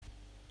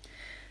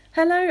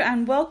Hello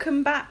and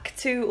welcome back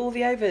to All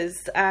the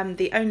Overs,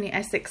 the only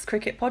Essex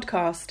cricket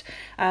podcast.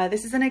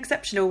 This is an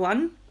exceptional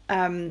one.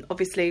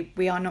 Obviously,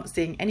 we are not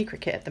seeing any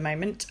cricket at the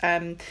moment,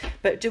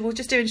 but we'll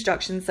just do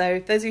introductions.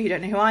 So, those of you who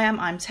don't know who I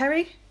am, I'm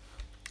Terry.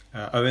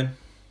 Owen.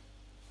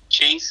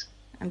 Cheese.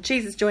 And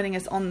Cheese is joining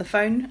us on the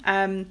phone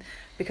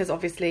because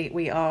obviously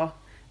we are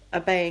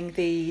obeying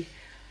the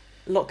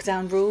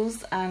lockdown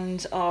rules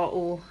and are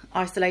all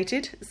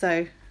isolated.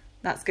 So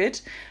that's good.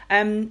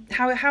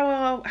 How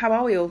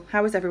are we all?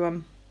 How is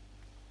everyone?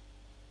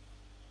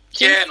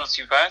 Yeah, not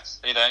too bad.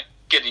 You know,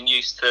 getting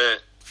used to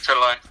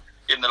life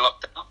in the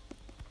lockdown.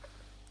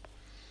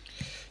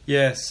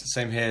 Yes,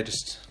 same here.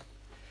 Just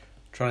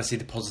trying to see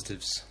the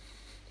positives.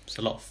 It's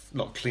a lot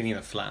of cleaning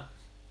the flat.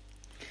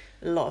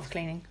 A lot of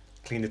cleaning.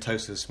 Cleaned the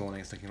toaster this morning.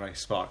 It's looking very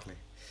sparkly.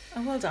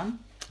 Oh, well done.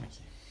 Thank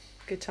you.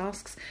 Good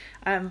tasks.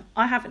 I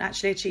haven't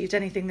actually achieved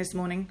anything this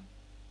morning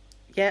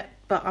yet,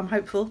 but I'm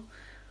hopeful.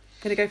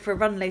 Going to go for a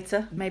run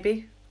later,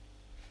 maybe.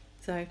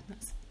 So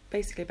that's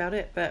basically about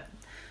it. But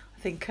I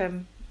think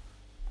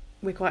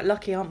we're quite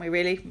lucky, aren't we,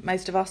 really?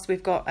 Most of us,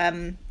 we've got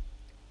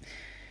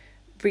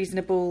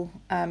reasonable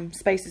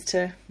spaces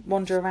to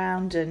wander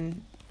around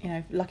and, you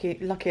know,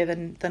 luckier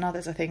than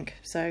others, I think.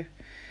 So,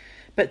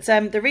 but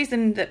the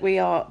reason that we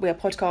are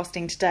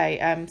podcasting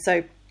today,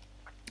 so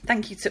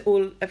thank you to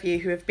all of you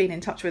who have been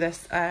in touch with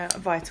us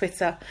via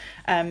Twitter.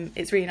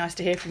 It's really nice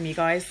to hear from you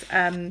guys.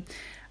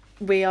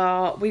 We've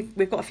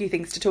got a few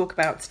things to talk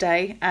about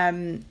today,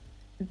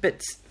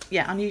 but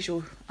yeah,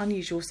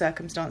 unusual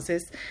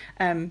circumstances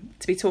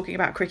to be talking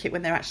about cricket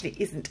when there actually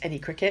isn't any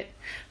cricket.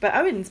 But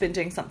Owen's been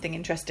doing something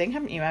interesting,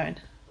 haven't you, Owen?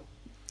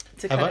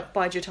 To kind of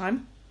bide your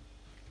time.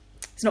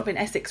 It's not been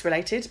Essex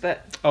related,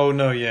 but oh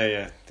no,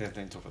 yeah,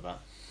 don't talk about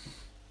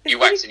that. You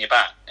waxing your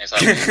bat? Is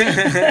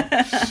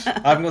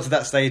that I haven't got to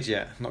that stage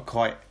yet. Not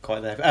quite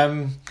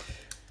there.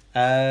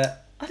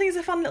 I think it's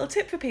a fun little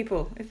tip for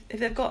people if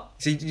they've got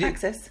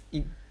access.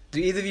 Do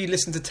either of you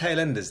listen to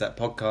Tailenders, that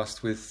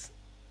podcast with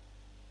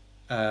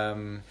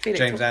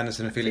James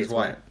Anderson and Felix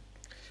White?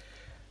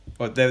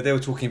 Well, they were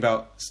talking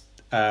about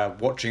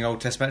watching old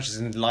Test matches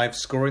and live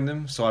scoring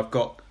them. So I've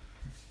got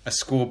a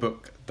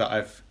scorebook that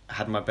I've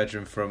had in my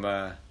bedroom from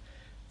my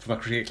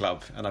cricket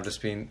club, and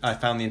I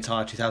found the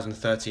entire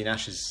 2013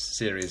 Ashes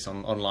series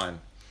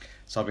online.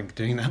 So I've been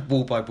doing that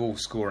ball by ball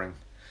scoring.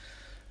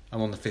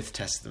 I'm on the 5th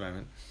test at the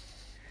moment.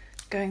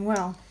 Going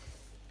well.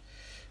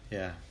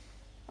 Yeah.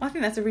 I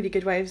think that's a really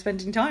good way of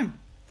spending time.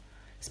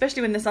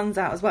 Especially when the sun's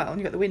out as well and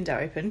you've got the window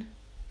open.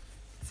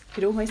 You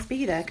could almost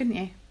be there, couldn't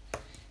you?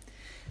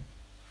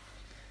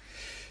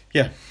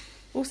 Yeah.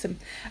 Awesome.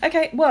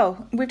 Okay,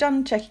 well, we're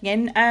done checking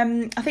in.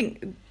 I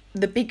think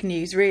the big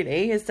news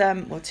really is,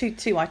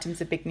 two items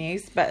of big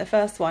news, but the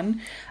first one,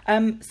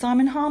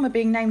 Simon Harmer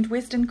being named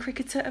Wisden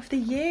Cricketer of the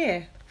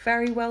Year.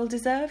 Very well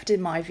deserved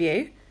in my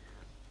view.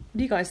 What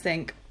do you guys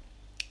think?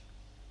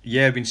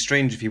 Yeah, it'd been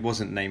strange if he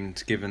wasn't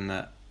named, given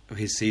that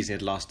his season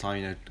had last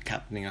time, you know,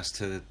 captaining us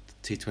to the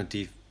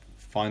T20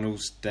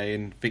 finals day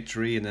in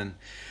victory, and then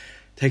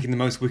taking the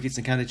most wickets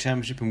in the county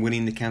championship and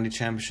winning the county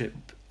championship.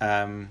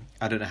 I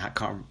don't know,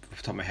 can't off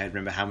the top of my head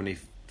remember how many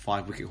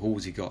 5-wicket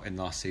hauls he got in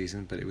last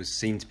season, but it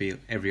seemed to be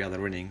every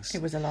other innings.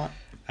 It was a lot.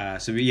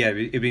 So yeah,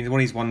 it'd been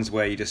one of these ones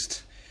where you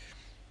just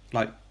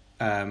like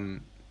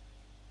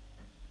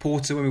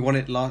Porter, when we won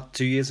it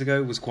 2 years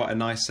ago, was quite a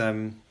nice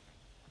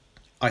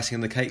icing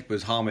on the cake.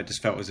 But Harmer,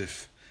 just felt as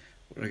if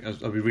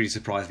I'd be really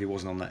surprised if he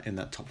wasn't in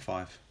that top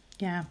 5.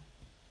 Yeah.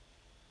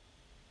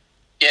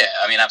 Yeah,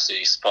 I mean,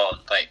 absolutely spot on.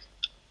 Like,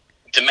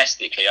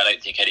 domestically, I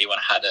don't think anyone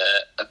had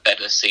a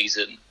better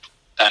season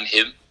than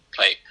him.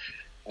 Like,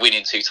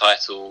 winning 2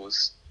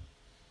 titles,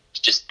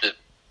 just the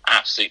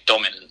absolute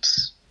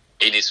dominance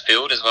in his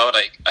field as well.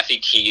 Like, I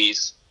think he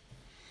is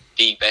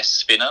the best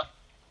spinner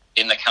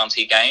in the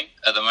county game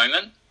at the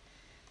moment.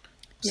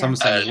 Some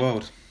say in the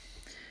world.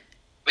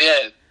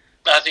 Yeah,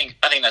 I think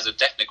that's a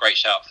definite great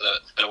shout for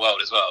the world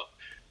as well.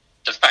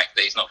 The fact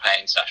that he's not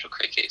playing international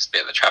cricket is a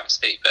bit of a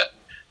travesty, but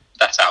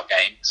that's our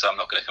game, so I'm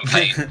not going to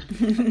complain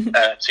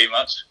too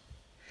much.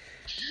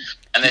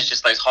 And there's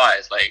just those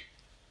highs, like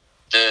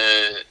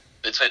the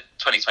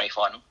 2020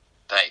 final,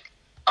 like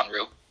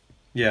unreal.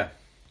 Yeah.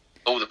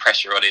 All the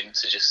pressure on him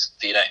to just,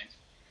 you know,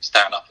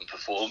 stand up and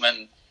perform,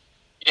 and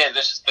yeah,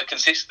 there's just the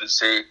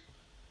consistency.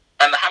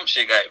 And the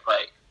Hampshire game,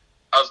 like,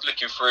 I was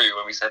looking through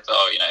when we said,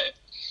 oh, you know,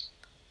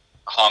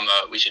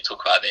 Harmer, we should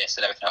talk about this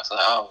and everything else. I was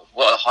like, oh,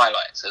 what are the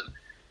highlights? And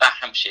that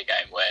Hampshire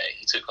game where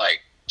he took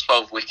like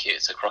 12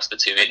 wickets across the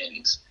 2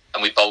 innings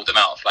and we bowled them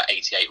out for like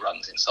 88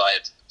 runs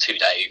inside 2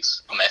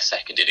 days on their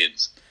second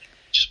innings.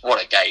 Just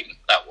what a game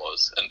that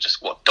was, and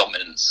just what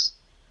dominance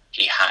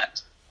he had.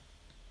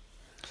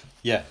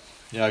 Yeah,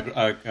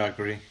 I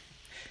agree.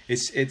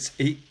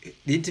 The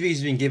interviews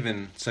he's been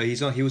given. So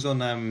he was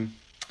on. I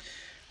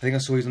think I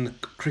saw he was on the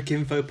Cricket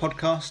Info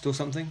podcast or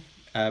something.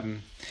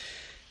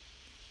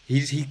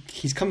 He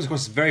comes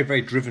across as a very,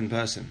 very driven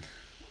person.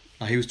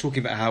 He was talking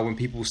about how when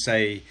people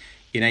say,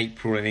 in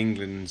April in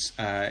England,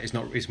 it's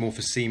more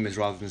for seamers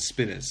rather than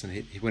spinners.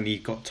 And when he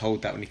got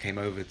told that when he came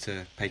over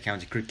to play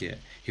county cricket,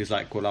 he was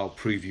like, "Well, I'll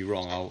prove you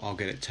wrong. I'll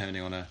get it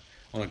turning on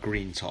a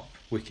green top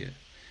wicket,"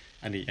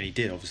 and he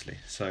did, obviously.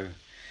 So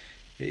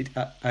I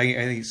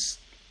think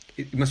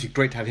it must be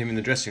great to have him in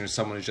the dressing room as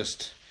someone who's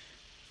just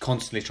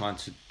constantly trying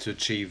to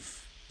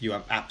achieve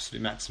your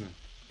absolute maximum.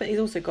 But he's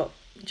also got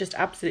just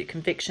absolute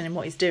conviction in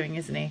what he's doing,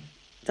 isn't he?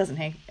 Doesn't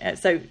he?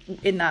 So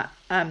in that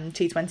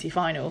T20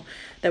 final,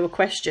 there were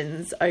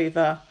questions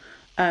over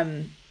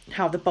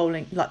how the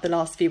bowling, like the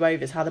last few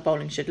overs, how the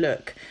bowling should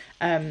look,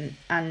 and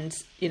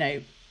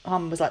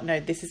Harman was like, "No,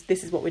 this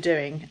is what we're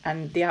doing,"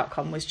 and the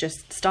outcome was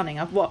just stunning.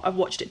 I've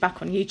watched it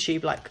back on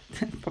YouTube like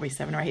probably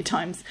 7 or 8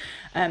 times,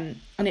 and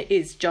it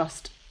is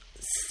just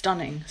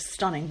stunning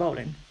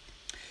bowling.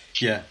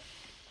 Yeah,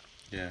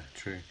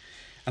 true.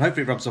 And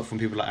hopefully it rubs off on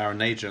people like Aaron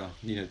Nager,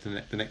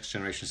 the next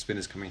generation of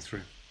spinners coming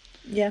through.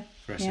 Yeah,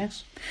 for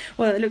Essex. Yeah.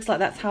 Well, it looks like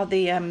that's how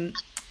the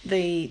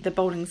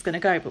bowling's going to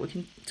go, but we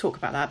can talk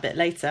about that a bit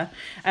later.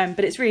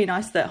 But it's really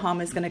nice that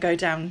Harmer's going to go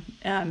down.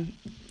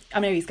 I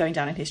know he's going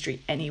down in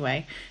history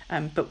anyway.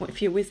 But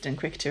if you're Wisden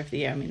Cricketer of the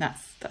Year, I mean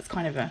that's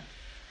kind of a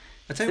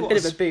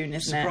bit of a boon,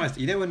 isn't it? Surprised.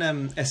 You know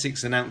when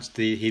Essex announced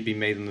he'd been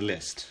made on the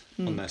list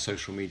on their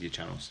social media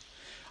channels,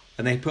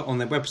 and they put on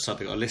their website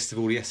they got a list of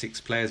all the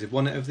Essex players who've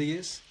won it over the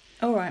years.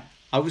 Oh right.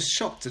 I was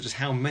shocked at just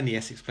how many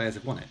Essex players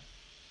have won it.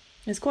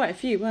 There's quite a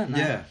few, weren't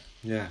there?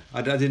 Yeah.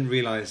 I didn't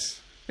realise.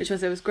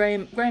 There was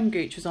Graham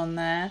Gooch was on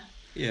there.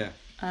 Yeah.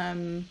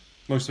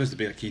 Most of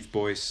be like Keith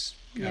Boyce,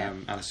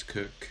 Alistair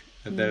Cook.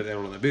 They're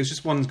all on there. But it was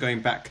just ones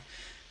going back.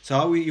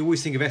 So you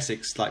always think of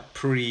Essex like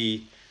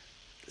pre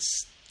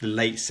the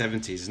late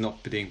 70s as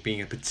not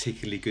being a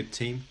particularly good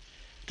team,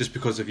 just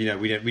because of we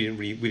didn't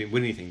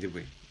win anything, did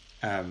we?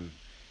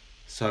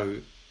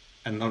 So,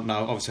 and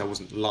now obviously I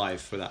wasn't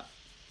live for that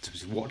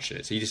to watch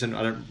it. So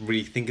I don't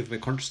really think of the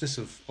consciousness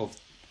of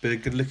but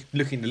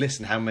looking at the list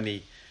and how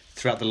many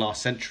throughout the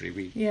last century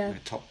we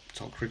top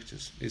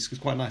cricketers. It's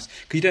quite nice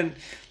because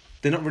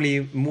they're not really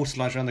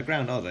immortalised around the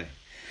ground, are they?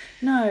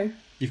 No.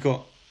 You've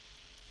got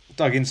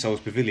Doug Insoul's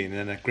pavilion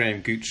and then a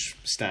Graham Gooch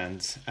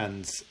stand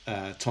and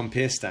Tom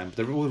Pearce stand,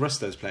 but all the rest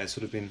of those players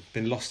sort of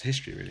been lost to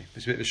history. Really,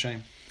 it's a bit of a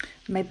shame.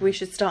 Maybe we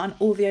should start an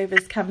All the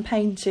Overs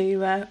campaign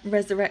to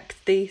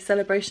resurrect the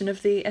celebration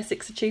of the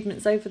Essex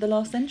achievements over the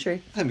last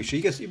century. I think we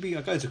should.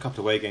 You go to a couple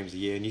of away games a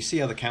year and you see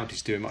other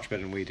counties doing much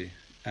better than we do.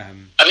 I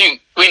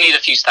think we need a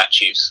few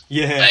statues.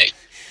 Yeah. Like,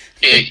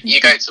 you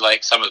go to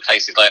like some of the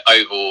places like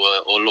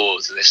Oval or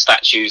Lords, and there's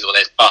statues or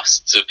there's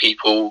busts of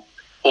people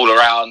all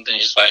around, and you're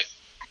just like,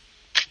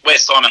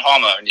 where's Simon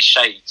Harmer in his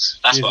shades?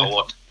 That's what I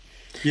want.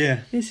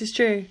 Yeah, this is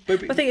true.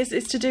 But I think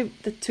it's to do.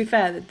 To be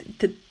fair,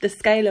 the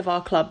scale of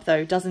our club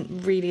though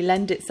doesn't really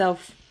lend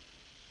itself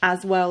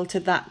as well to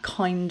that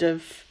kind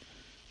of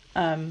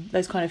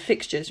those kind of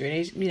fixtures.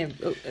 Really,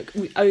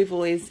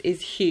 Oval is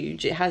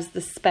huge. It has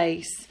the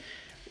space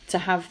to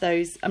have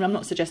those. I mean, I'm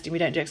not suggesting we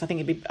don't do it, because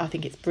I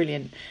think it's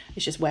brilliant.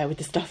 It's just where would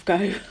the stuff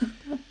go?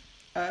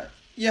 I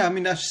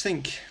mean, I just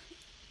think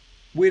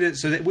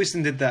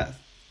Wisden did that.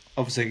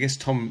 Obviously, I guess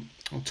Tom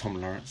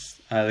Lawrence,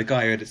 the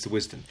guy who edits the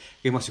Wisden,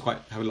 he must have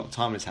a lot of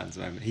time in his hands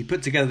at the moment. He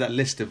put together that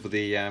list of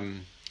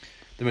the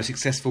most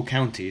successful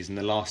counties in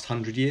the last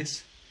 100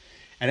 years,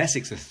 and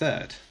Essex are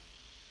third.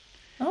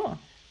 Oh.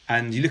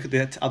 And you look at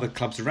the other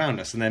clubs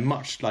around us, and they're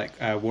much like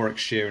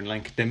Warwickshire and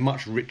Lancashire. They're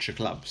much richer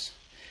clubs.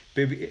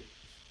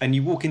 And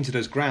you walk into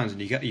those grounds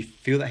and you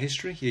feel that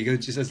history. You go,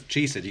 just as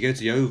Chi said, you go to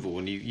the Oval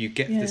and you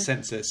get the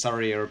sense that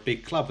Surrey are a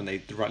big club and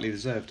they rightly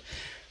deserved.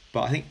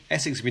 But I think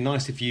Essex would be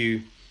nice if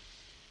you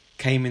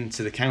came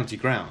into the county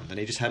ground and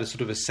you just had a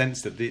sort of a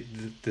sense that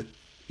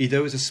although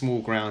it was a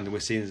small ground and we're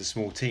seen as a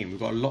small team, we've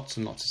got lots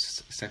and lots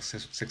of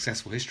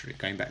successful history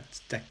going back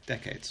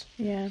decades.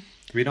 Yeah.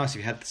 It'd be nice if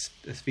you had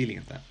this feeling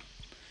of that.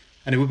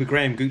 And it would be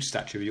Graham Gooch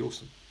statue would be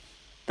awesome.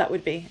 That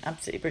would be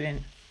absolutely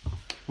brilliant.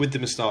 With the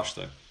moustache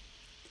though.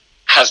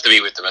 Has to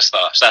be with the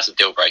moustache. That's a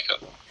deal breaker.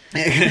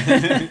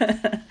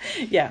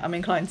 Yeah, I'm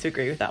inclined to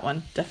agree with that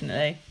one.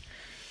 Definitely.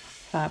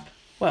 Fab.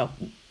 Well,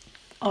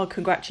 our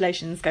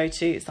congratulations go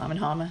to Simon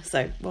Harmer.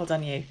 So well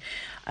done you.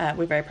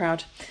 We're very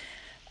proud.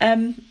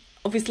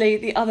 Obviously,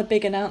 the other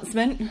big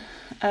announcement,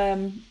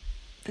 the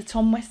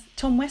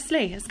Tom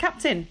Wesley as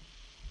captain.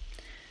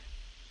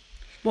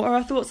 What are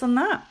our thoughts on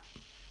that?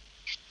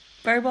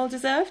 Very well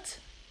deserved.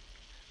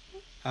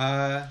 He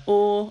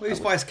was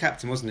vice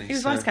captain, wasn't he? He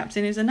was vice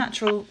captain. He was a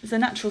natural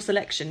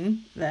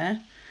selection there.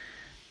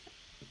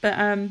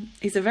 But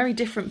he's a very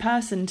different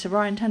person to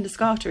Ryan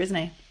Tenduscarter, isn't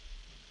he?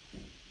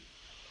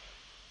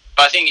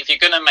 I think if you're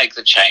going to make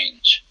the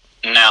change,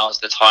 now's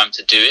the time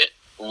to do it,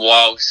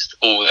 whilst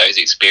all those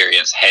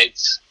experienced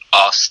heads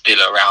are still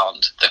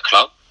around the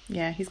club.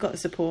 Yeah, he's got the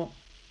support.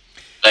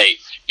 Like,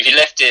 if you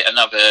left it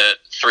another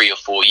 3 or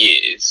 4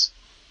 years,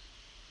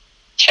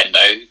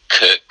 Kendo,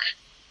 Cook,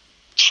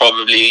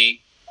 probably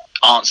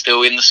aren't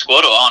still in the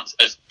squad or aren't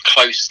as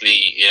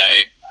closely,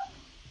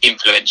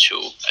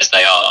 influential as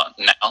they are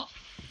now.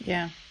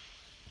 Yeah.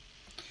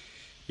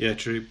 Yeah,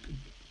 true.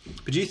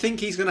 But do you think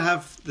he's going to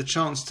have the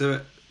chance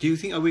to? Do you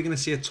think are we going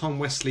to see a Tom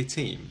Wesley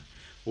team,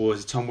 or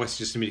is Tom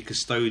Wesley just going to be the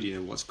custodian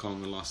of what's gone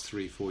in the last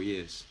 3-4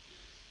 years?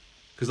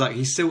 Because like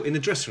he's still in the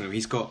dressing room.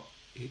 He's got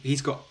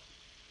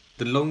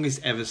the longest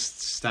ever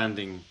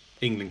standing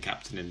England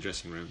captain in the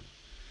dressing room,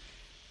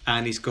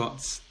 and he's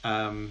got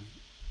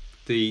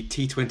the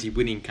T20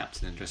 winning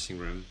captain in the dressing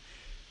room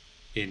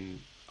in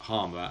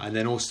Harmer, and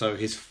then also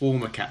his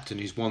former captain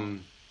who's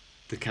won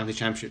the county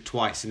championship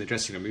twice in the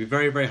dressing room. It'd be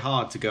very, very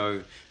hard to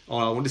go,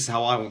 this is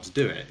how I want to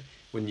do it,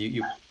 when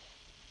you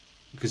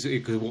because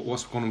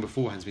what's gone on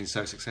beforehand has been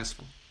so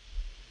successful.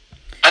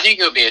 I think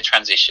it will be a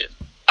transition.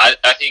 I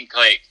think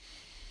like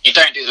you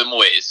don't do the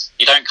Moyes.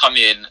 You don't come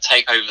in,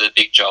 take over the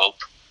big job,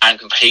 and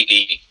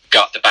completely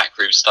gut the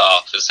backroom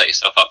staff and set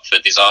yourself up for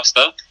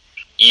disaster.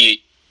 You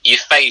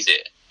phase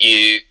it.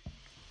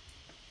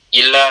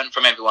 You learn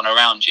from everyone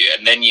around you,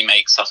 and then you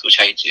make subtle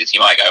changes. You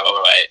might go,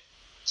 all right,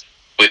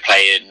 we're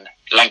playing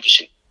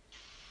Lancashire.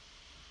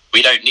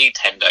 We don't need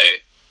Tendo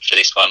for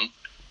this one.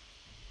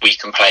 We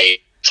can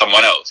play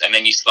someone else. And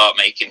then you start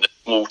making the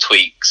small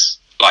tweaks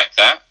like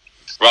that,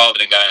 rather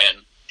than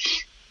going,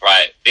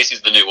 right, this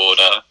is the new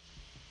order.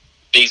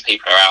 These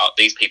people are out.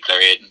 These people are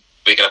in.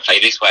 We're going to play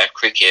this way of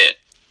cricket.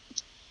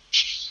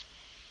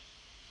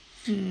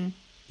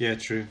 Yeah,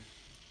 true.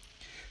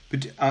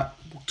 But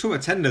talk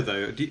about Tender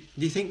though. Do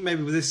you think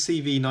maybe with this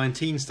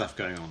CV19 stuff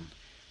going on,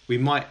 we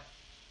might,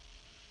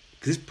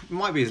 because this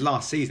might be his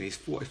last season. He's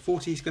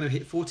 40. He's going to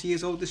hit 40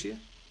 years old this year.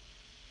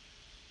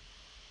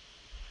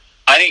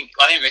 I think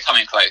we're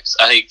coming close.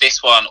 I think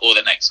this one or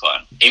the next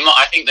one.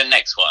 I think the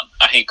next one.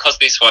 I think because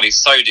this one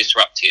is so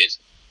disrupted,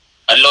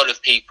 a lot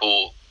of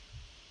people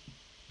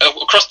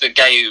across the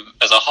game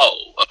as a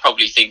whole are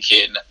probably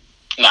thinking,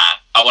 nah,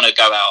 I want to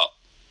go out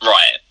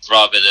right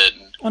rather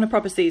than on a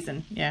proper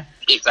season. Yeah,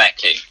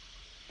 exactly.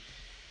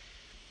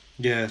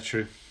 Yeah,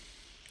 true.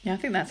 Yeah, I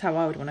think that's how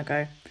I would want to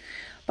go.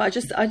 But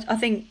I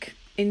think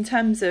in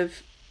terms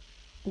of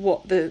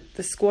what the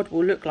squad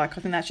will look like,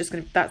 I think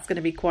that's going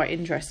to be quite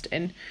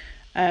interesting,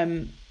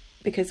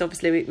 because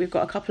obviously we've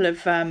got a couple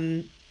of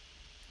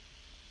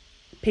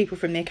people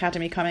from the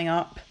academy coming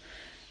up.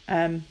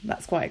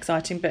 That's quite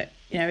exciting. But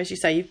as you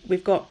say,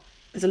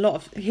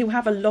 he'll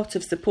have a lot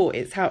of support.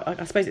 It's how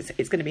I suppose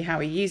it's going to be how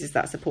he uses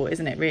that support,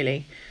 isn't it?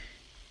 Really.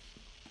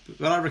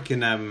 Well, I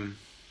reckon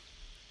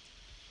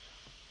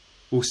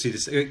we'll see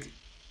this.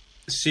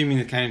 Assuming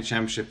the county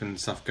championship and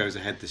stuff goes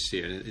ahead this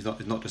year, it's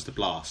not just a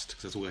blast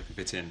because that's all they can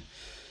fit in.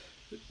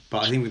 But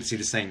I think we're going to see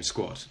the same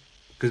squad,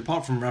 because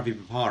apart from Ravi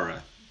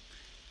Bopara,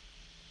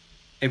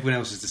 everyone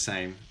else is the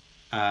same,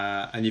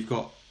 and you've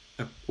got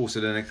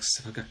also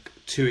the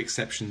two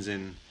exceptions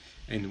in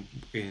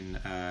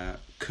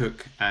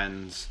Cook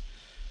and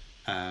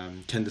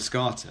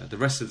Tenduskarta. The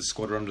rest of the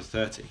squad are under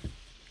 30.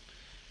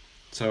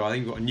 So I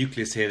think we've got a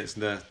nucleus here that's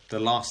the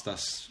last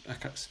us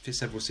for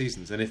several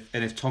seasons. And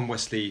if Tom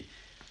Wesley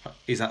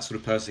is that sort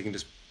of person who can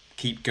just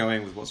keep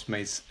going with what's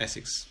made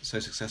Essex so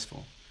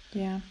successful,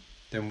 yeah,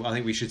 then I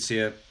think we should see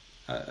a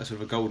sort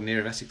of a golden era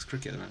of Essex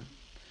cricket at the moment.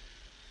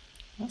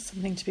 That's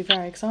something to be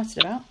very excited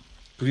about.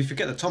 Because we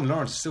forget that Tom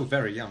Lawrence is still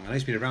very young. I know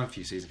he's been around a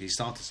few seasons. He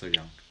started so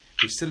young.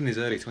 He's still in his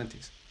early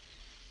 20s.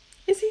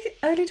 Is he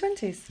early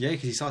 20s? Yeah,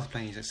 because he started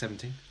playing. He's at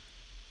 17.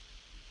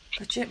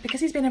 But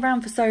because he's been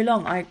around for so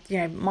long,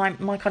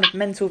 my kind of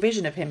mental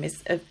vision of him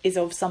is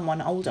of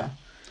someone older,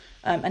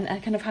 and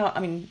kind of how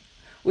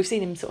we've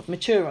seen him sort of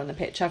mature on the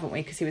pitch, haven't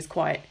we? Because he was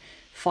quite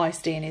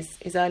feisty in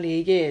his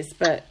earlier years.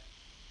 But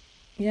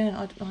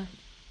yeah,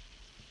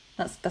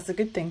 that's a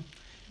good thing.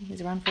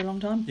 He's around for a long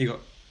time. You got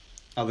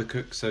other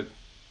Cooks, so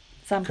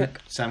Sam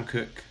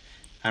Cook,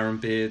 Aaron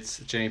Beards,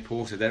 Jamie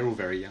Porter. They're all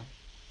very young.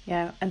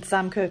 Yeah, and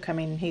Sam Cook.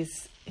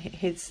 His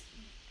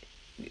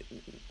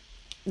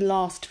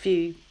last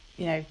few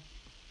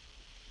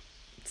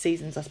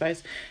seasons, I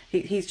suppose,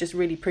 he's just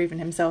really proven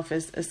himself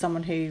as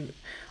someone who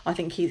I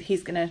think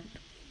he's going to,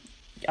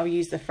 I'll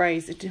use the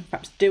phrase,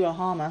 perhaps do a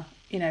Harmer.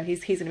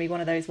 He's going to be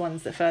one of those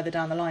ones that further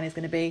down the line is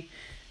going to be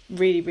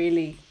really,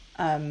 really,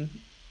 I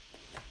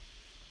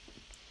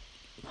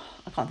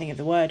can't think of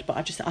the word, but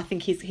I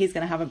think he's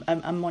going to have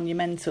a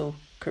monumental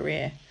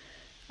career.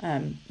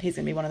 He's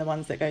going to be one of the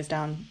ones that goes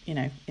down,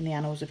 in the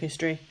annals of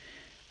history,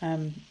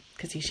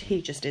 because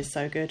he just is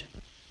so good.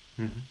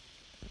 Mm-hmm.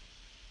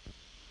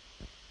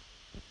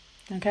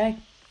 Okay,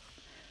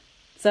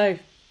 so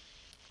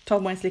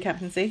Tom Wesley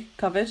captaincy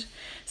covered.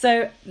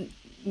 So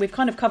we've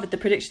kind of covered the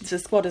predictions for the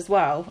squad as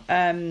well.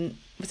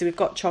 Obviously we've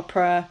got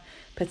Chopra,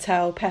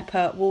 Patel,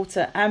 Pepper,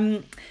 Walter,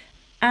 and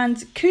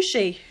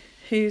Kushi,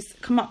 who's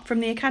come up from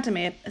the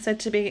academy, said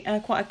to be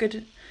quite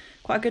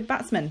a good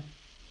batsman.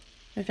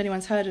 If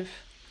anyone's heard of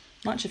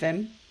much of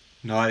him.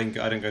 No, I didn't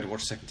go to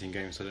watch second team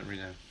games, so I don't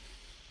really know.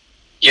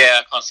 Yeah,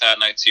 I can't say I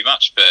know too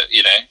much, but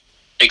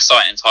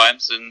exciting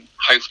times, and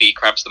hopefully he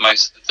grabs the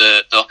most of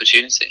the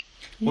opportunity.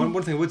 One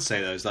thing I would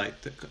say though is I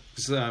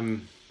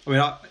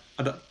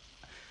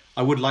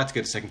would like to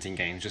go to second team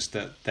games, just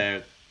that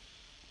they're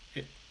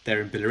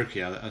in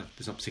Billericay.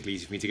 It's not particularly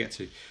easy for me to get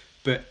to,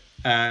 but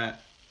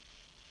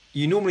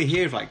you normally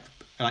hear of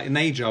like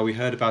Najar, we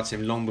heard about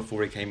him long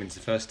before he came into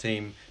the first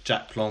team.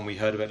 Jack Plon, we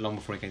heard about long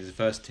before he came into the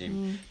first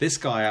team. This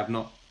guy, I've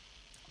not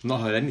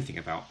heard anything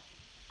about.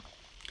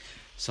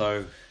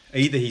 So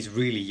either he's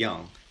really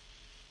young.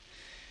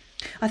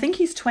 I think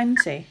he's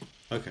 20.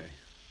 Okay.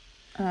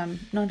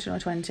 19 or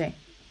 20.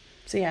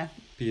 So yeah.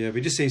 But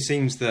it just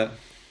seems that.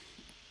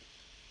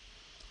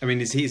 I mean,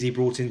 is he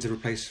brought in to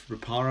replace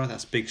Rapara?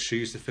 That's big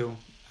shoes to fill.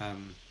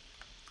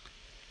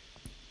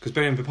 Because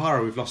Berian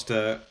Rapara, we've lost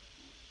a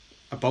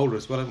bowler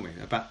as well, haven't we?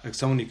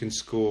 Someone who can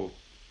score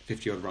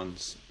 50-odd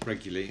runs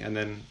regularly, and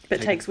then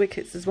takes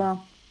wickets as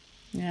well.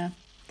 Yeah.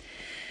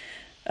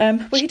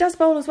 Well, he does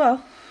bowl as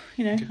well.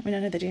 You know, I mean, I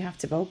know they do have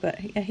to bowl, but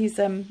he's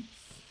right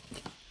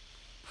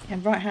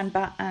hand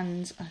bat,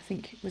 and I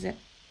think was it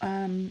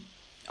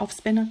off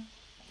spinner.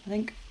 I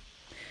think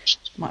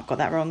might have got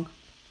that wrong.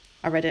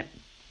 I read it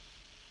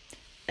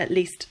at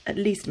least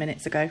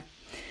minutes ago.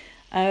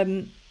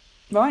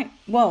 Right.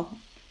 Well,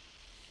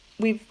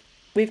 we've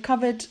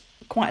covered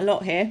quite a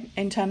lot here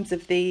in terms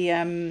of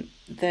the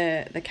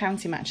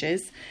county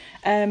matches.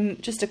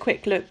 Just a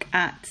quick look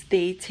at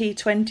the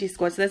T20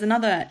 squad. So there's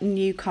another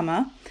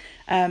newcomer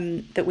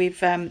that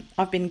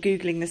I've been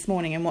Googling this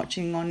morning and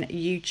watching on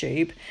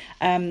YouTube.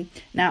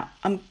 Now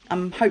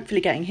I'm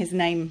hopefully getting his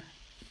name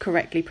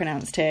correctly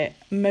pronounced here.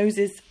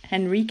 Moses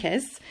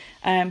Henriquez.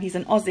 He's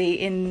an Aussie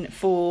in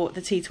for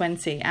the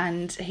T20,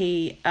 and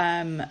he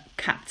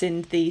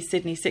captained the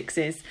Sydney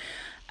Sixers.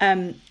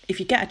 If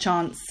you get a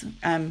chance,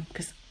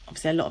 because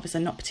obviously a lot of us are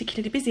not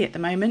particularly busy at the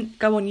moment,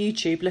 go on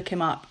YouTube, look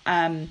him up.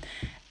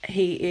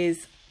 He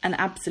is an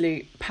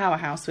absolute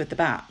powerhouse with the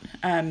bat.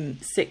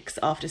 6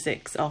 after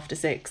 6 after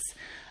 6,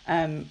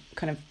 kind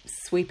of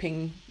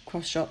sweeping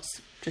cross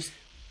shots. Just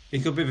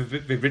he's got a bit of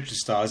a Richard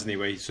style, isn't he?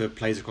 Where he sort of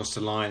plays across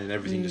the line and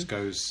everything just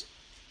goes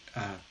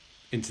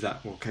into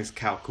that. Well,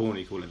 cow corner,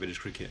 you call it village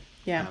cricket.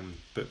 Yeah.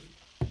 But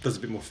does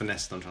a bit more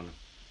finesse than I'm trying to.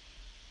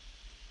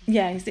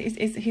 Yeah,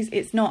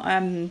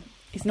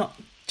 it's not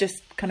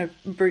just kind of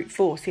brute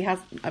force. He has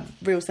a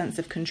real sense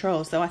of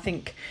control. So I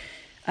think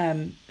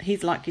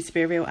he's likely to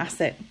be a real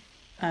asset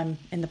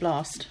in the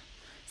Blast.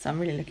 So I'm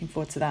really looking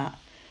forward to that.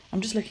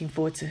 I'm just looking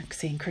forward to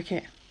seeing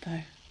cricket,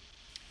 though.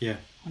 Yeah.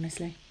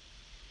 Honestly.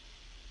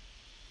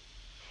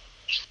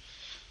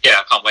 Yeah,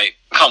 I can't wait.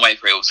 Can't wait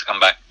for it all to come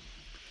back.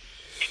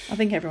 I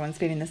think everyone's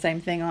feeling the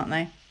same thing, aren't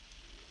they?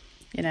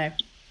 You know,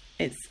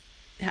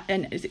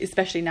 and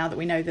especially now that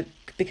we know that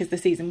because the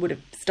season would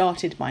have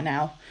started by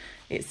now,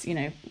 it's, you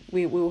know,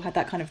 we all had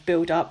that kind of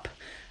build up,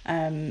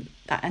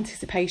 that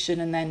anticipation,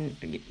 and then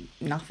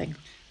nothing.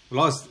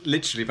 Well, I was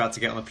literally about to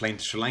get on a plane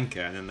to Sri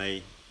Lanka, and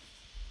then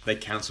they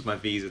cancelled my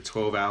visa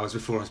 12 hours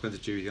before I spent the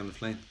duty on the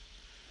plane.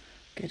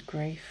 Good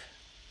grief.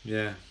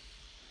 Yeah.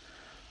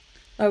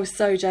 I was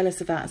so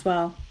jealous of that as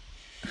well.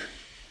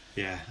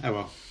 Yeah, oh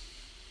well.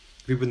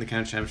 If we win the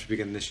county championship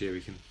again this year,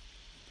 we can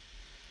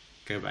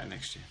go back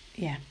next year.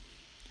 Yeah,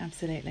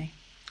 absolutely.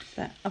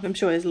 But I'm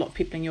sure there's a lot of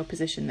people in your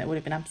position that would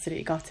have been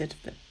absolutely gutted,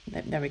 but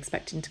they were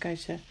expecting to go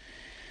to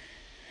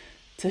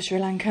Sri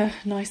Lanka.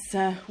 Nice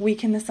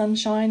week in the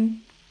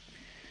sunshine,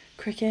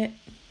 cricket,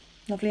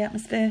 lovely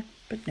atmosphere,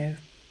 but no.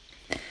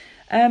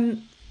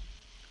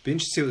 Be interesting to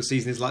see what the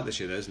season is like this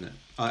year, though, isn't it?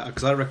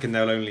 Because I reckon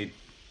they'll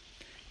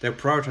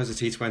prioritise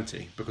the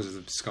T20 because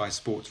of the Sky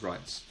Sports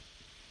rights.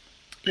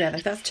 Yeah,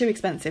 that's too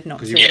expensive not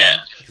to.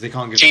 Yeah, they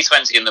can't give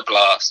T20 and the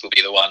Blast will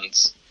be the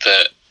ones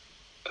that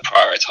are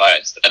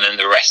prioritised, and then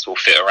the rest will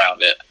fit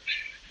around it.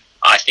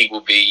 I think we'll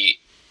be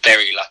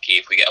very lucky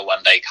if we get a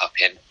one-day cup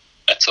in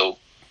at all.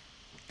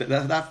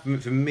 That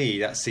for me,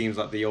 that seems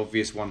like the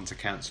obvious one to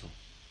cancel.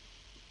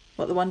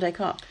 What, the one-day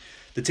cup?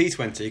 The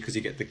T20, because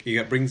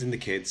you brings in the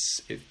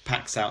kids, it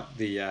packs out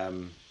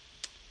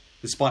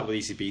despite what the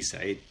ECB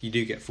say, you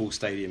do get full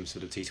stadiums for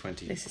the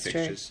T20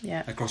 fixtures. True,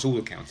 yeah. Across all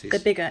the counties.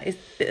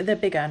 They're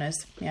big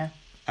earners, yeah.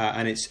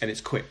 And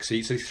it's quick.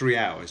 So 3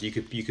 hours you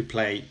could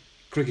play.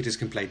 Cricketers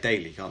can play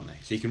daily, can't they?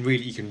 So you can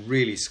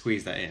really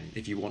squeeze that in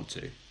if you want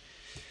to.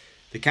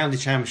 The county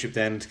championship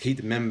then to keep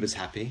the members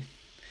happy,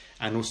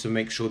 and also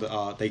make sure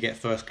that they get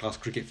first class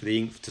cricket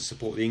to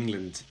support the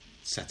England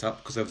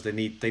setup, because they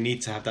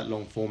need to have that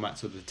long format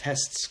so the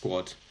test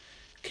squad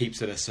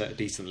keeps at a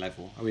decent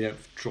level, and we don't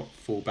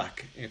fall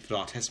back for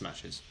our test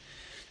matches.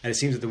 And it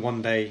seems that the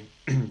one day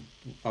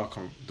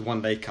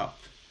cup,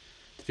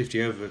 the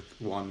 50 over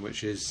one,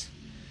 which is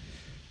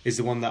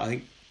the one that I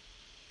think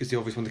is the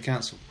obvious one to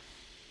cancel.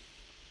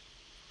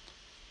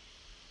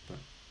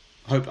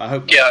 But I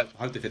hope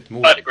they fit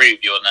more. I'd agree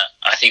with you on that.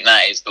 I think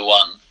that is the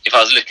one. If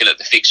I was looking at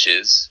the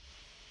fixtures,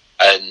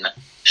 and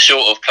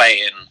short of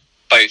playing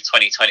both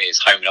 2020s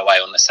home and away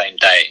on the same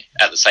day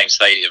at the same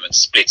stadium and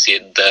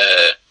splitting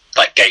the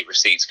gate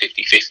receipts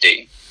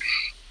 50-50.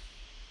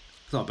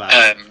 It's not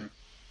bad.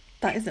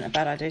 That isn't a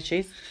bad idea,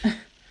 Cheese.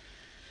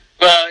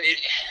 Well,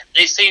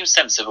 it seems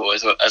sensible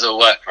as a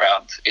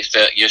workaround. If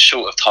you're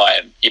short of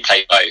time, you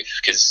play both,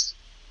 because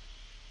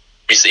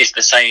it's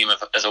the same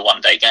as a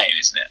one-day game,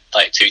 isn't it?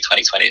 Like 2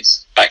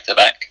 2020s back to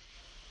back.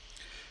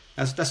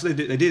 That's what they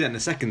did. They did that in the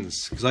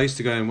seconds, because I used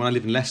to go, and when I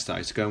lived in Leicester, I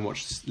used to go and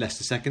watch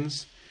Leicester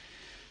seconds.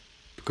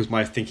 because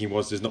my thinking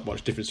was there's not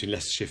much difference between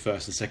Leicestershire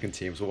first and second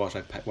team, so why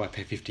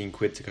pay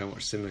 £15 to go and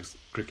watch similar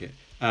cricket?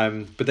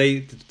 But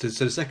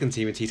so the second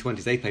team in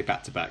T20s, they play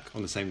back to back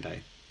on the same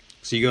day.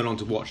 So you go along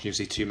to watch and you'll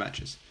see 2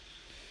 matches.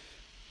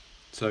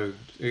 So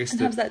I guess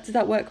does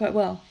that work quite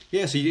well?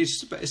 Yeah, so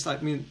it's like,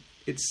 I mean,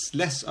 it's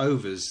less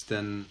overs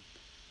than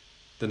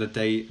a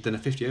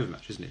 50 over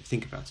match, isn't it? If you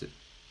think about it.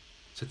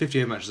 So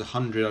 50 over match is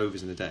 100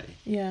 overs in a day.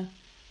 Yeah.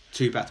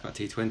 2 back-to-back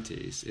T20s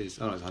is it's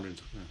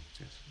 100. Oh,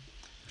 yes.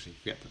 Actually,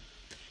 forget that.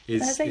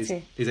 That's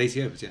 80. Is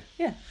 80 overs, yeah.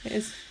 Yeah, it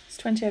is. It's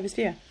 20 overs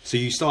for you. So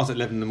you start at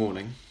 11 in the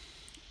morning,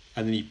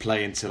 and then you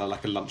play until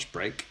like a lunch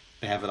break.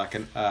 They have like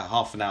a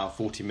half an hour,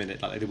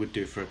 40-minute, like they would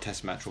do for a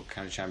Test match or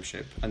county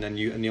championship, and then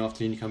in the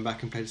afternoon you come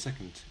back and play the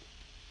second.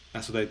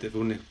 That's what they did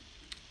when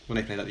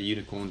they play like the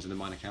unicorns and the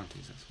minor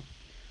counties. That's what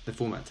the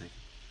format taken.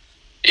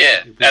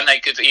 Yeah, and they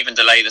could even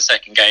delay the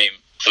second game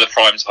for the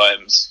prime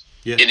times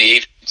in the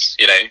evenings.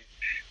 You know,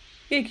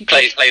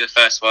 play the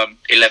first one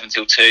 11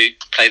 till 2,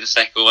 play the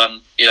second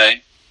one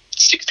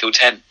 6 till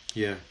 10.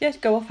 Yeah. Yeah,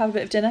 go off, have a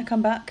bit of dinner,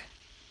 come back.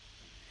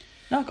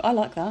 No, I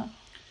like that.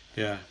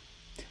 Yeah.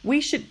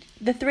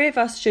 The 3 of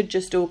us should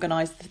just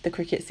organise the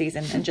cricket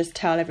season and just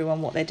tell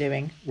everyone what they're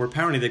doing. Well,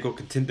 apparently they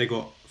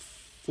got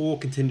 4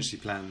 contingency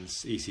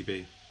plans,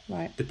 ECB.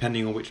 Right.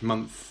 Depending on which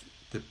month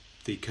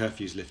the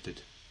curfew's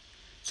lifted.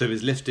 So if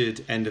it's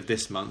lifted end of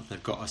this month,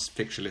 they've got a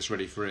fixture list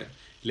ready for it.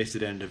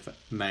 Lifted end of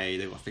May,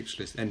 they've got a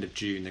fixture list. End of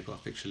June, they've got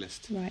a fixture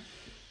list. Right.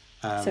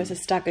 So it's a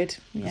staggered.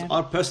 Yeah.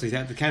 I personally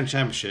think the county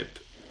championship,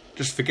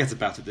 just forget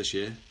about it this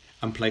year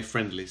and play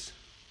friendlies.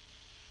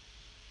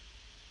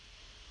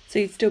 So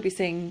you'd still be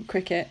seeing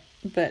cricket,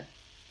 but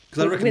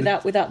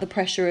without the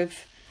pressure of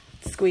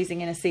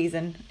squeezing in a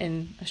season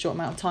in a short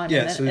amount of time.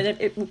 Yeah,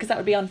 because that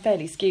would be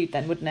unfairly skewed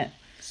then, wouldn't it?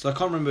 So I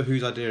can't remember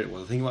whose idea it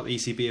was. I think about the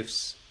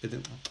ECB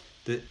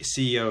the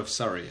CEO of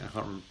Surrey. I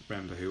can't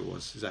remember who it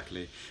was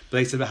exactly, but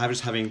they said about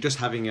just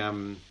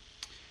having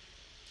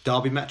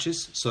derby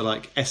matches. So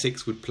like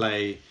Essex would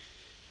play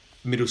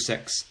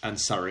Middlesex and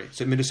Surrey.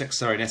 So Middlesex,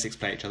 Surrey, and Essex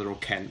play each other, or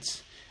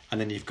Kent. And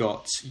then you've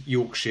got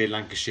Yorkshire,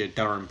 Lancashire,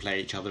 Durham play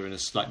each other in a a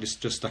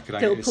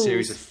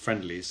series of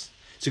friendlies.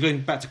 So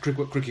going back to cricket,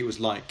 what cricket was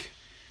like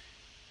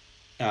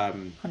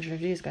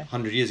 100 years ago.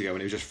 100 years ago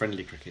when it was just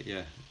friendly cricket,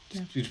 yeah.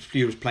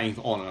 You was playing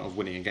for honour of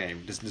winning a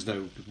game. There's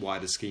no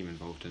wider scheme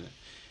involved in it.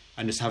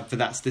 And just have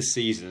this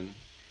season,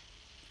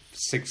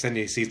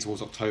 extending the season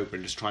towards October,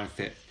 and just try and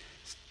fit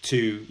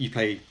you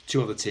play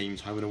 2 other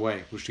teams home and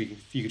away, which you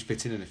could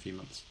fit in a few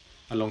months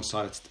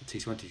alongside a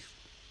T20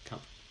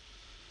 Cup.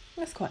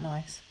 That's quite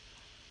nice.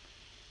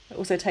 It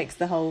also takes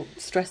the whole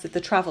stress of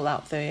the travel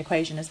out of the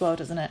equation as well,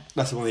 doesn't it?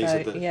 That's the one you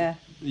said that yeah.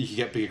 You could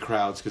get bigger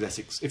crowds because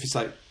Essex. If it's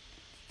like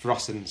for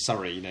us in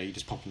Surrey, you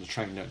just pop on the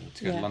train, don't you,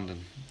 to go to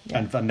London,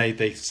 and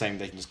they saying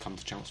they can just come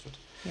to Chelmsford.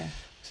 Yeah.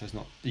 So it's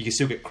not. You can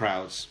still get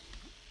crowds.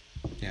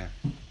 Yeah.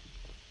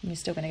 You're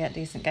still going to get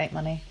decent gate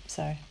money,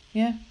 so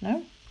yeah,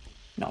 no,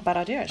 not a bad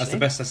idea actually.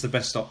 That's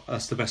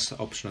the best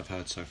option I've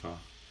heard so far.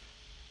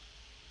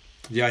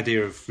 The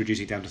idea of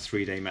reducing it down to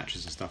 3-day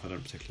matches and stuff, I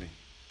don't particularly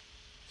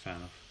fan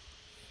of.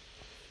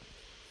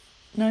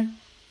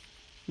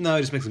 No,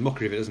 it just makes a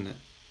mockery of it, doesn't it?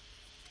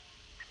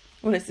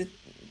 Well, it's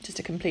just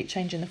a complete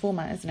change in the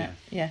format, isn't it?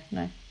 Yeah,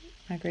 no,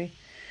 I agree.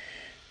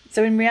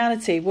 So in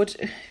reality,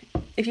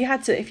 if you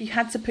had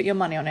to put your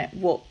money on it,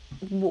 what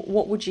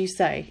would you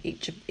say,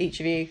 each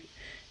of you,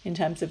 in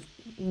terms of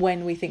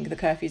when we think the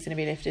curfew is going to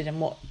be lifted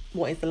and what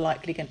is the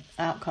likely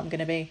outcome going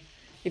to be?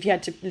 If you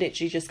had to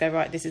literally just go,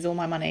 right, this is all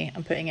my money,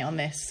 I'm putting it on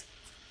this.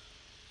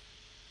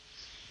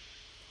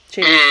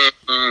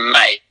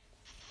 May.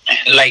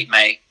 Late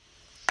May.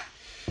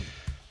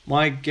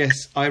 My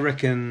guess, I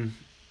reckon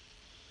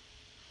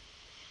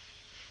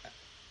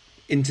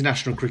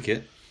international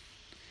cricket,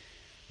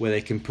 where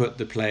they can put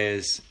the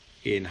players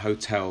in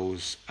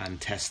hotels and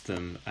test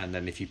them, and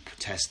then if you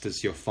test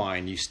as you're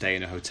fine, you stay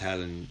in a hotel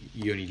and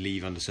you only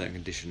leave under certain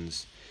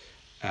conditions,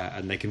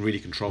 and they can really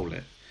control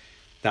it.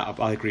 That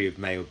I agree with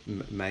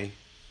May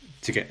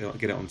to get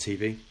it on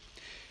TV,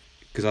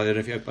 because I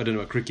don't know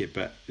about cricket,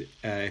 but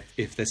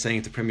if they're saying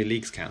if the Premier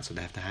League's cancelled,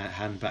 they have to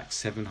hand back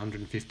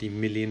 £750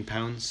 million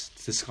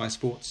to Sky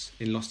Sports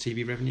in lost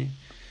TV revenue,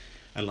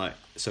 and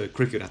so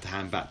cricket would have to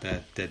hand back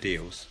their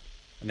deals,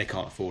 and they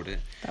can't afford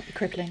it. That'd be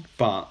crippling.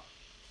 But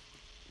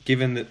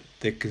given that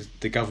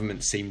the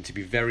government seemed to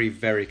be very,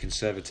 very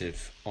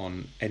conservative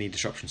on any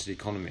disruption to the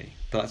economy,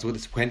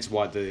 hence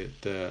why the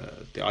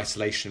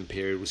isolation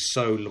period was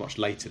so much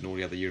later than all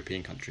the other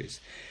European countries,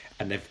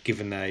 and they've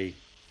given a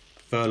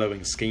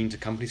furloughing scheme to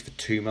companies for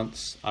 2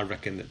 months. I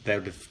reckon that they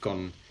would have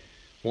gone,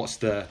 what's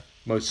the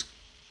most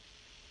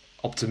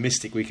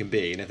optimistic we can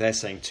be? And if they're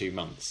saying 2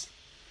 months,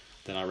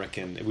 then I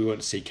reckon we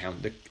won't see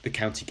the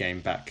county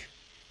game back,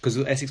 because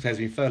the Essex players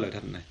have been furloughed,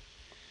 haven't they?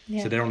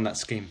 Yeah. So they're on that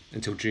scheme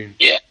until June.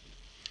 Yeah.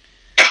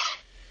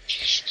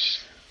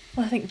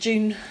 Well, I think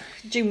June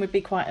would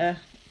be quite I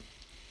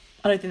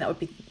don't think that would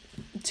be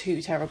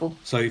too terrible.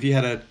 So if you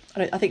had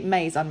I think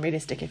May's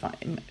unrealistic,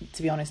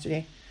 to be honest with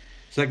you.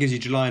 So that gives you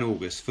July and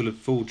August full.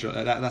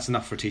 That's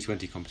enough for a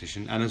T20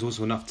 competition, and there's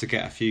also enough to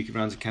get a few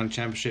rounds of county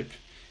championship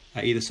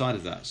at either side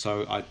of that.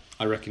 So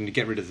I reckon you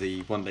get rid of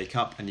the One Day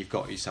Cup, and you've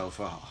got yourself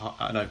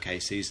an okay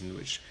season,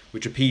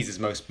 which appeases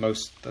most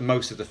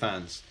of the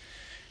fans.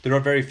 There are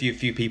very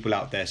few people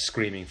out there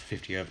screaming for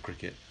 50 over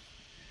cricket.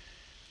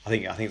 I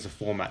think it's a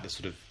format that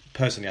sort of,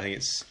 personally, I think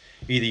it's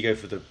either you go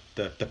for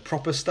the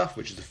proper stuff,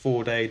 which is the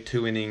 4-day,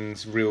 2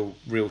 innings, real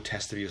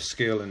test of your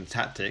skill and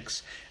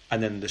tactics,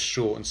 and then the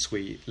short and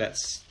sweet,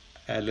 let's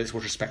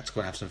watch a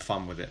spectacle and have some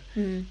fun with it.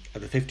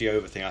 The 50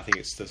 over thing, I think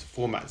it's the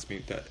format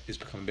that is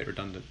becoming a bit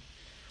redundant.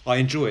 I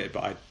enjoy it,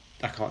 but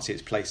I can't see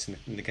its place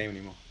in the game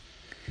anymore.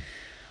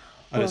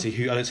 I don't see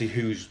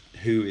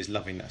who is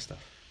loving that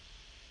stuff.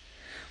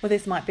 Well,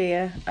 this might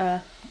be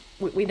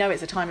we know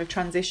it's a time of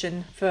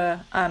transition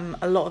for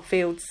a lot of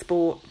field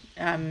sport,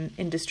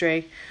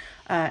 industry,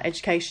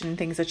 education.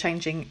 Things are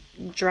changing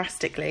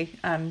drastically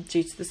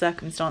due to the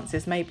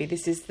circumstances. Maybe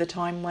this is the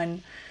time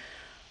when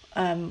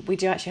we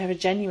do actually have a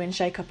genuine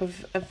shake-up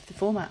of the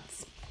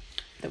formats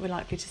that we're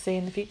likely to see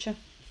in the future.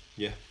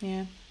 Yeah.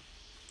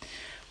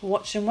 We'll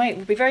watch and wait.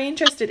 We'll be very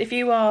interested if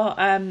you're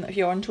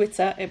on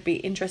Twitter. It'd be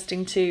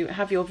interesting to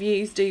have your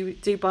views. Do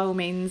by all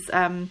means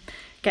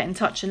get in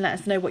touch and let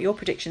us know what your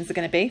predictions are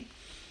going to be.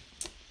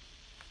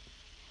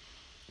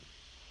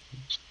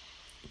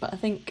 But I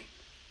think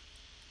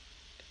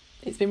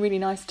it's been really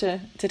nice to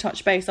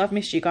touch base. I've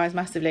missed you guys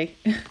massively.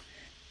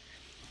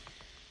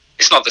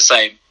 It's not the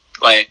same.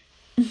 Like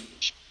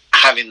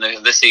having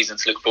the season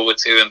to look forward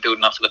to and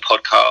building up for the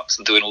podcast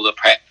and doing all the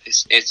prep.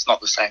 It's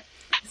not the same.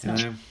 It's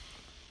not.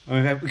 I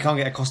mean, we can't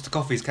get a Costa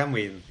coffees, can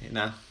we?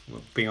 Now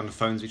being on the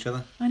phones with each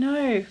other. I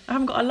know. I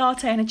haven't got a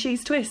latte and a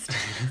cheese twist.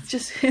 It's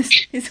just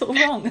it's all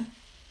wrong.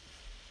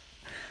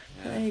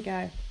 There you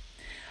go.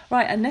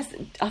 Right, and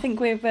I think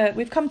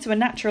we've come to a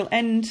natural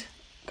end,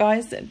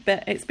 guys.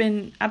 But it's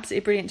been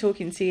absolutely brilliant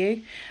talking to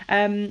you.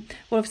 Well,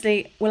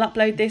 obviously, we'll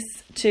upload this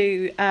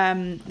to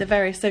the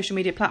various social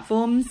media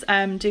platforms.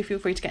 Do feel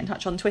free to get in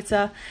touch on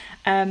Twitter.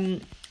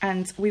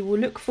 And we will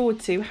look forward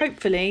to,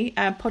 hopefully,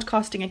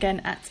 podcasting again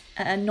at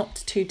a not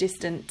too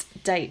distant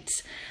date.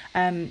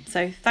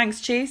 So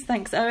thanks, Cheese.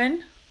 Thanks,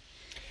 Owen.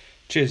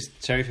 Cheers,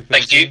 Terry, for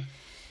Thank you.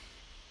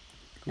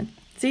 And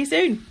see you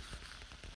soon.